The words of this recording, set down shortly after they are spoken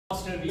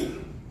Toastmaster week.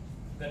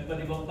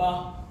 Ganpati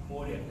Bappa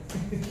Moria.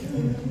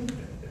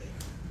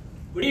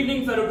 Good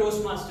evening, fellow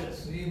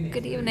Toastmasters. Good evening.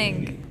 Good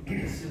evening.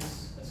 This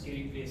is a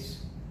scary place.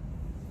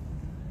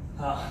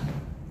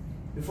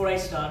 Before I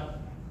start,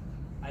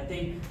 I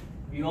think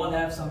we all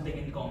have something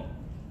in common.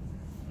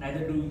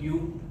 Neither do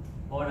you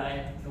or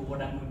I know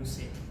what I'm going to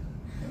say.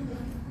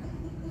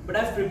 But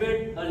I've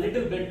prepared a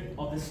little bit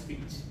of this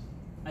speech.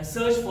 I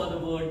searched for the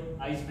word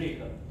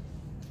icebreaker.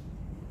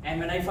 And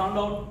when I found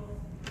out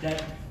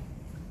that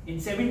in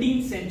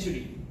 17th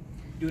century,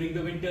 during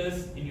the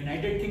winters in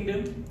United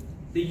Kingdom,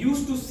 they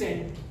used to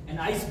send an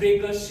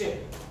icebreaker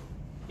ship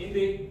in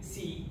the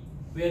sea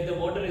where the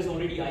water is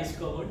already ice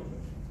covered.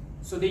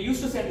 So they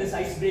used to send this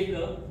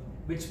icebreaker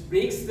which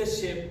breaks the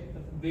ship,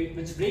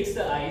 which breaks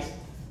the ice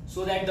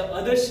so that the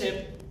other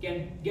ship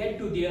can get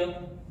to their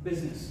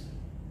business.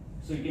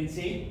 So you can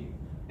say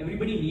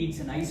everybody needs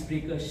an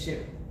icebreaker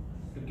ship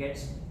to get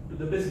to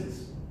the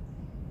business.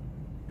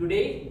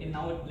 Today,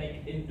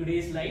 in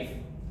today's life,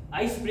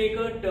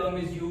 icebreaker term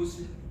is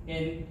used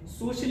in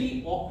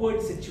socially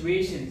awkward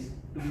situations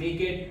to make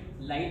it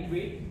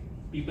lightweight,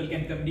 people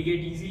can communicate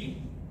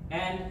easily,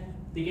 and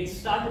they can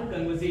start a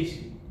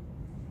conversation.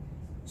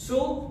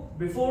 So,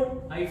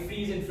 before I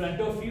freeze in front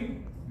of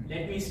you,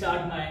 let me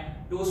start my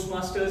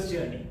Toastmasters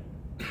journey.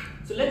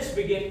 So let's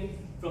begin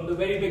from the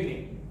very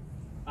beginning.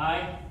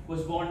 I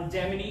was born in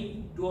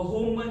Germany to a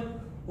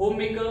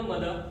homemaker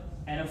mother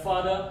and a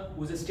father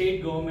who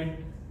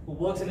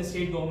works in a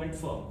state government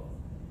firm.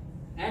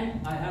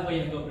 And I have a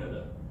younger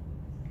brother.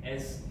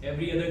 As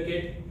every other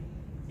kid,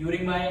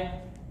 during my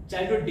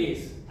childhood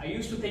days, I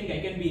used to think I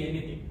can be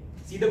anything.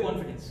 See the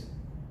confidence.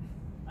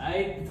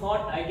 I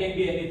thought I can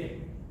be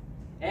anything.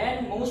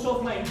 And most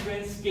of my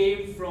influence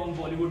came from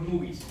Bollywood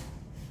movies.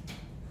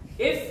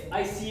 If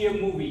I see a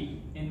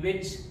movie in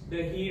which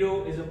the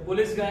hero is a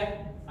police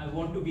guy, I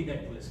want to be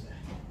that police guy.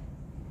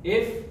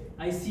 If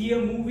I see a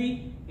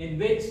movie in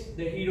which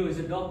the hero is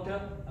a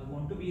doctor, I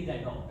want to be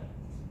that doctor.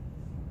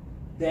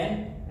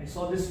 Then I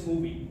saw this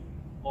movie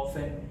of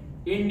an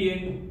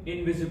Indian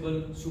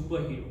invisible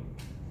superhero,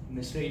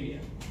 Mr. India.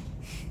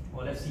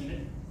 All have seen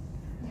it?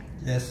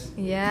 Yes.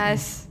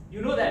 Yes.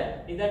 You know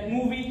that in that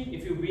movie,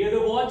 if you wear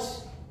the watch,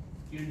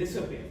 you'll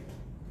disappear.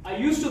 I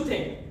used to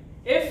think,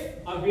 if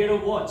I wear a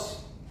watch,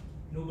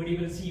 nobody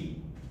will see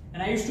me.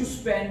 And I used to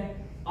spend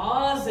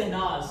hours and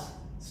hours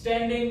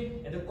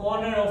standing at the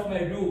corner of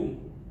my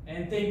room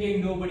and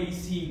thinking nobody's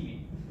seeing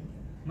me.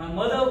 My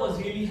mother was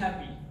really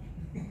happy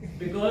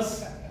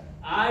because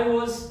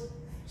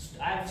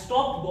I've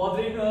stopped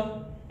bothering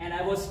her and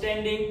I was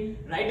standing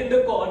right in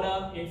the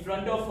corner in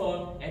front of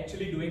her,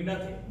 actually doing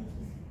nothing.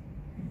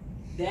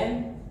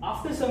 Then,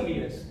 after some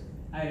years,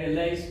 I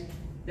realized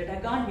that I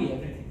can't be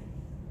everything.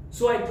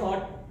 So I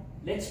thought,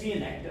 let's be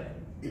an actor.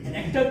 An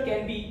actor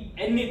can be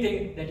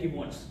anything that he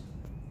wants.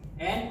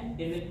 And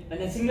in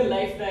a single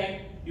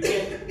lifetime, you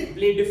can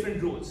play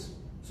different roles.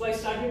 So I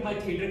started my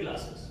theatre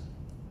classes.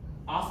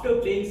 After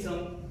playing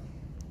some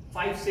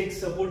 5-6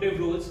 supportive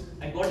roles,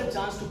 I got a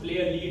chance to play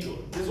a lead role.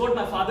 This is what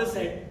my father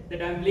said,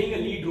 that I'm playing a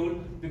lead role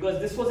because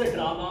this was a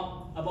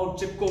drama about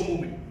Chipko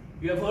movement.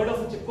 You have heard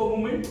of the Chipko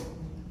movement?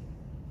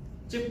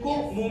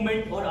 Chipko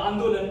movement or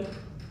Andolan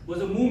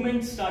was a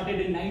movement started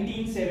in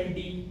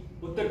 1970,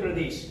 Uttar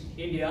Pradesh,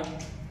 India,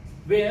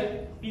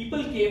 where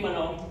people came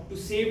around to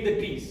save the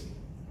trees.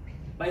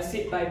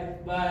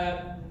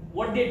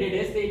 What they did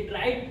is they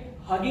tried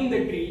hugging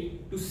the tree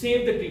to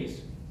save the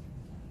trees.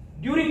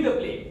 During the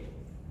play,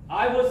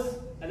 I was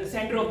at the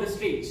center of the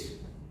stage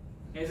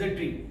as a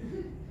tree.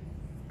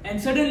 And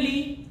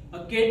suddenly,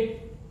 a kid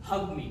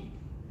hugged me.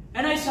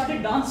 And I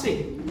started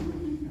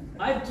dancing.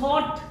 I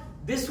thought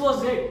this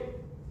was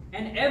it.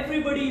 And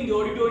everybody in the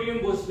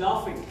auditorium was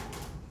laughing.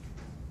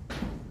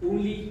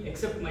 Only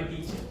except my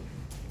teacher.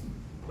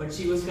 But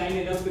she was kind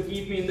enough to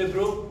keep me in the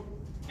group.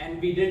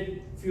 And we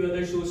did a few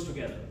other shows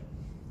together.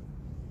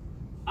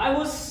 I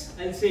was,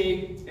 I'll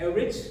say,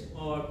 average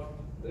or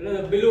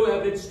rather below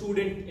average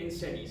student in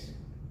studies.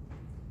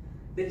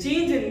 The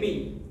change in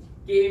me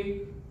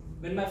came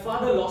when my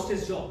father lost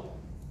his job.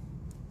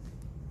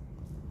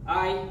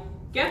 I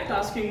kept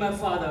asking my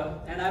father,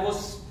 and I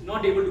was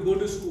not able to go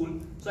to school,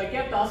 so I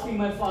kept asking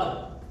my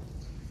father,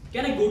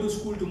 can I go to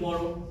school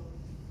tomorrow?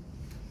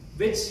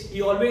 Which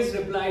he always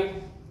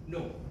replied,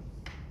 no,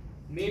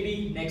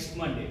 maybe next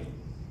Monday.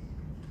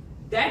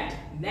 That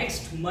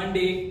next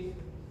Monday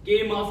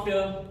came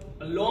after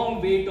a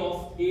long wait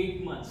of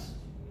 8 months.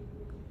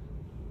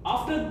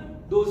 After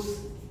those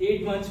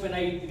 8 months, when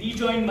I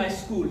rejoined my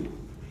school,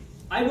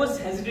 I was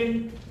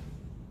hesitant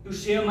to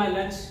share my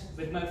lunch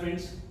with my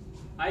friends.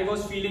 I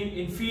was feeling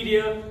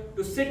inferior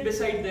to sit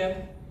beside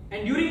them.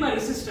 And during my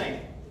recess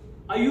time,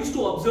 I used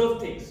to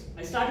observe things.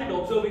 I started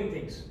observing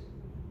things.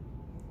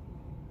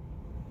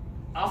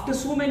 After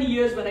so many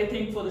years, when I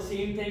think for the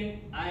same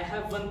thing, I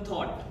have one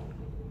thought,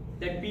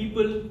 that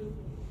people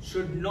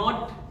should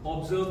not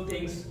observe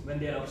things when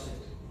they are upset.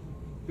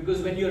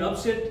 Because when you're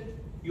upset,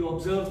 you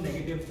observe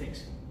negative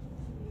things.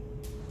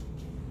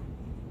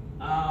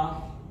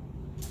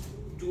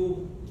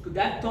 To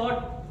that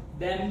thought,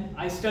 then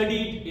I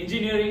studied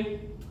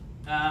engineering.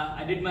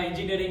 I did my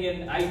engineering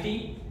in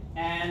IT,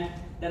 and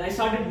then I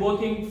started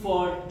working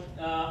for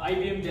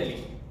IBM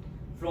Delhi.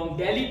 From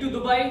Delhi to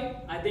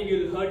Dubai, I think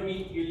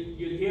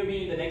you'll hear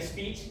me in the next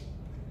speech.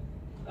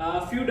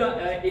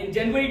 In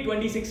January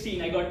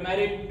 2016, I got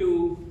married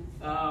to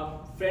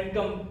friend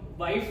cum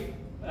wife,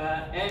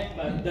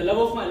 and the love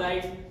of my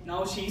life.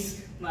 Now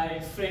she's my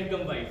friend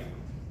cum wife,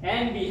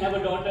 and we have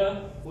a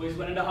daughter who is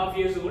 1.5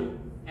 years old.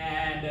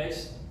 And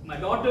my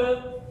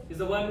daughter is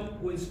the one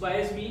who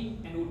inspires me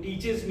and who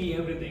teaches me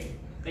everything,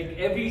 like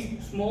every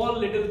small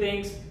little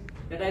things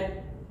that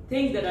I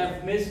think that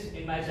I've missed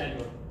in my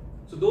childhood.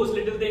 So those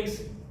little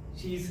things,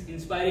 she's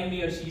inspiring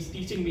me or she's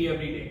teaching me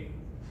every day.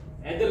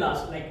 At the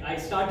last, like I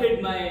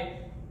started my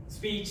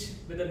speech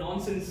with the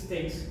nonsense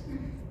things,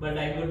 but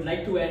I would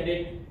like to end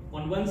it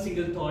on one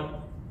single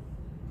thought.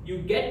 You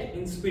get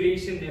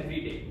inspiration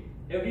every day.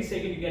 Every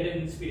second you get an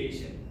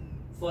inspiration.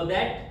 For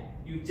that,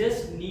 you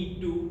just need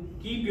to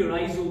keep your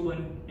eyes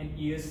open and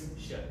ears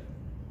shut.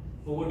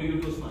 Over to you,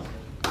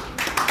 Toastmasters.